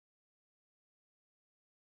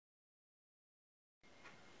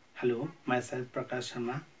Hello, myself Prakash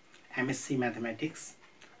Sharma, MSc Mathematics.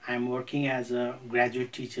 I am working as a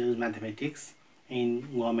graduate teacher in mathematics in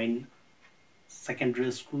government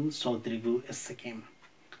secondary school, South Sikkim.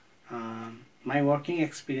 My working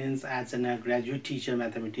experience as a graduate teacher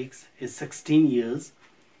mathematics is 16 years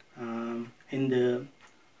in the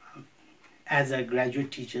as a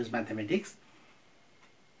graduate teacher's mathematics.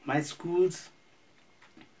 My schools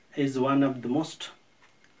is one of the most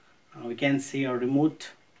we can say a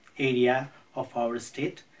remote area of our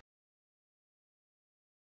state.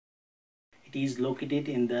 It is located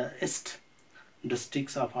in the east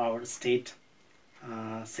districts of our state,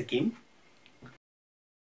 Sikkim.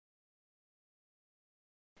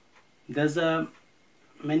 There's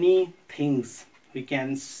many things we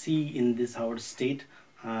can see in this our state,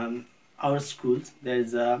 our schools. There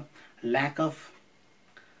is a lack of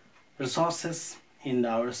resources in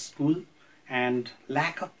our school and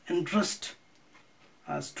lack of interest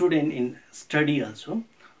student in study also.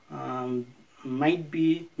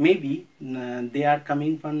 Maybe they are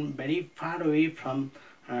coming from very far away from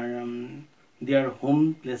their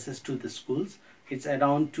home places to the schools. It's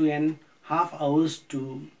around 2.5 hours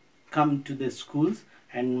to come to the schools,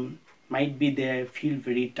 and might be they feel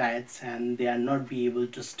very tired and they are not be able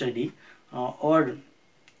to study, or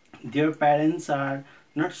their parents are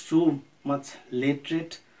not so much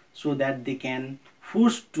literate so that they can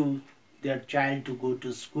force to their child to go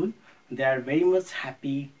to school. They are very much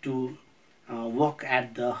happy to work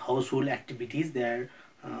at the household activities. They are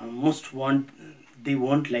they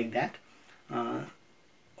want like that.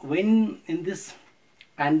 When in this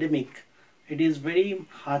pandemic, it is very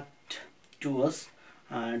hard to us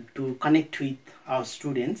to connect with our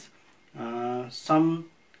students.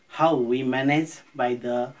 Somehow we manage by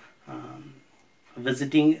the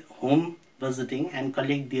home visiting and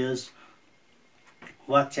collect their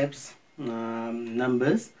WhatsApps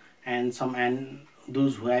numbers, and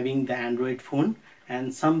those who having the Android phone,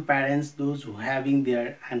 and some parents those who having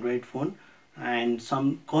their Android phone, and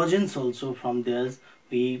some cousins also from theirs.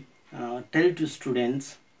 We tell to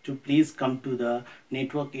students to please come to the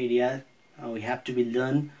network area. We have to be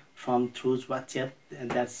learned from through WhatsApp.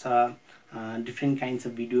 That's different kinds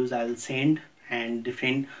of videos I will send, and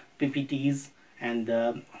different PPTs and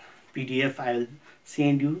the PDF I will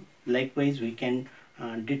send you. Likewise, we can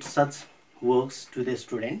did such works to the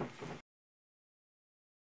student.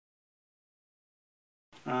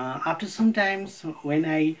 After some times, when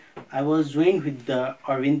I was joined with the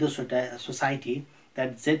Aurobindo Society,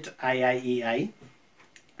 that ZIIEI,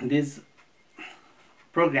 these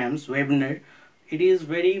programs webinar, it is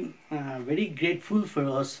very very grateful for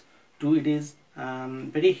us to. It is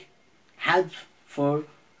very help for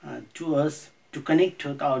to us to connect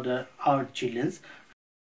with our children.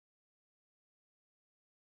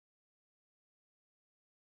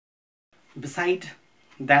 Beside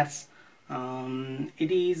that,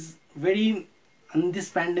 it is very in this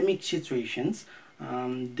pandemic situations,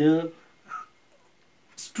 the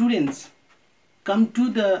students come to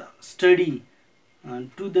the study,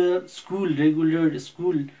 to the school, regular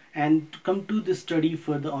school, and come to the study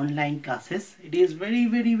for the online classes. It is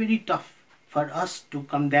very tough for us to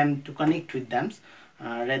connect with them.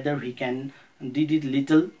 Rather we can did it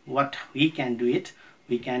little what we can do it.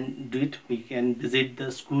 We can do it. We can visit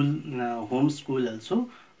the school, home school also.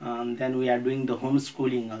 Then we are doing the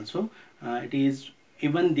homeschooling also. It is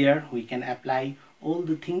even there we can apply all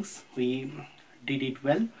the things. We did it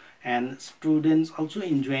well, and students also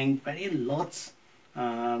enjoying very lots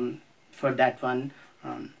for that one.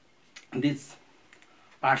 This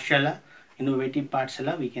Pathshala, innovative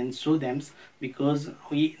Pathshala, we can show them, because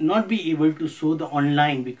we not be able to show the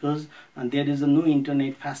online because there is no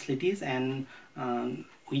internet facilities, and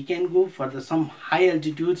we can go for the some high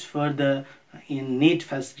altitudes for the in net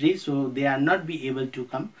facility, so they are not be able to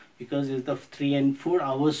come because it's the 3 and 4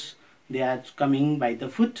 hours they are coming by the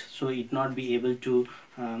foot, so it not be able to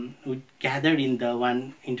gather in the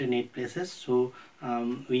one internet places. So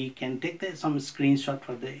we can take some screenshot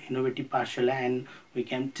for the innovative Pathshala, and we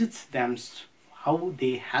can teach them how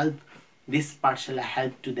they help this Pathshala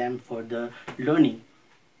help to them for the learning.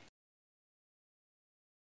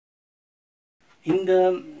 In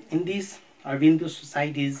these Aurobindo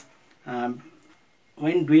societies,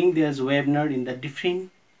 when doing this webinar in the different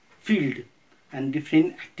field and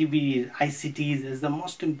different activities, ICTs is the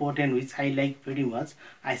most important, which I like very much.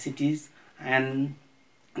 ICTs, and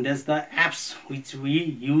there's the apps which we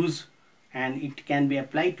use, and it can be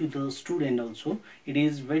applied to the student also. It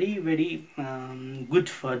is very good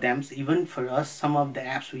for them. Even for us, some of the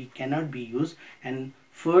apps we cannot be used, and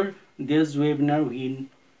for this webinar we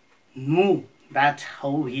know that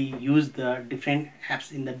how he used the different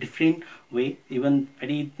apps in the different way. Even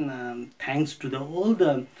very thanks to the all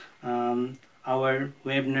the our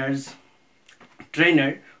webinars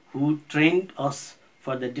trainer who trained us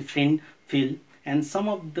for the different field, and some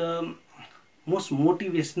of the most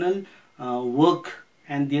motivational work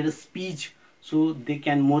and their speech, so they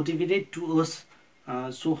can motivate to us,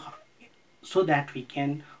 so that we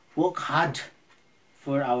can work hard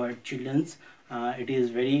for our children's. It is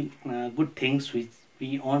very good things which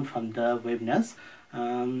we earn from the webinars.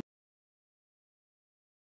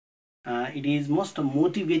 It is most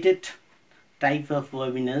motivated type of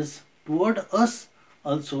webinars toward us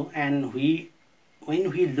also, and when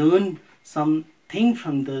we learn something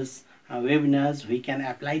from this webinars, we can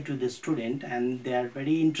apply to the student, and they are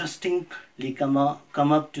very interestingly come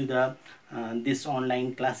up to the this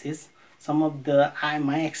online classes. Some of the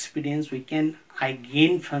my experience I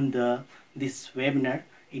gain from the this webinar,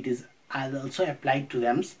 it is I'll also apply to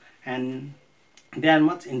them, and they are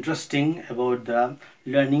much interesting about the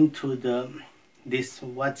learning through the this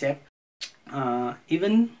WhatsApp.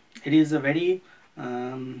 Even it is a very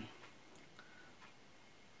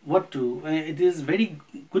it is very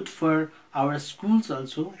good for our schools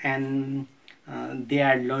also, and they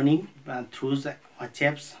are learning through the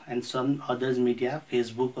WhatsApps and some others media,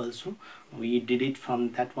 Facebook also. We did it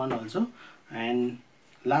from that one also. And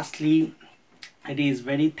lastly, it is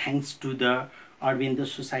very thanks to the Aurobindo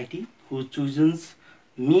Society who chooses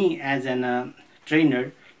me as an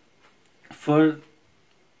trainer for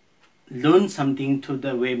learn something through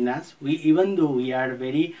the webinars. Even though we are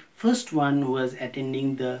very first one who was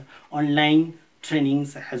attending the online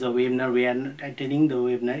trainings as a webinar, we are not attending the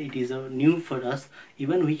webinar, it is new for us.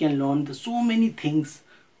 Even we can learn so many things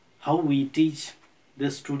how we teach the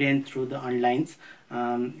student through the onlines.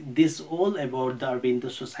 This all about the Aurobindo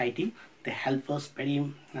Society. They help us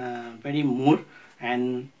very more,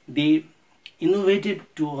 and they innovated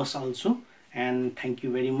to us also. And thank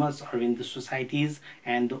you very much Aurobindo Societies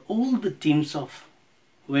and all the teams of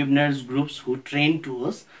webinars groups who trained to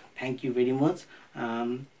us. Thank you very much.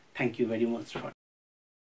 Thank you very much for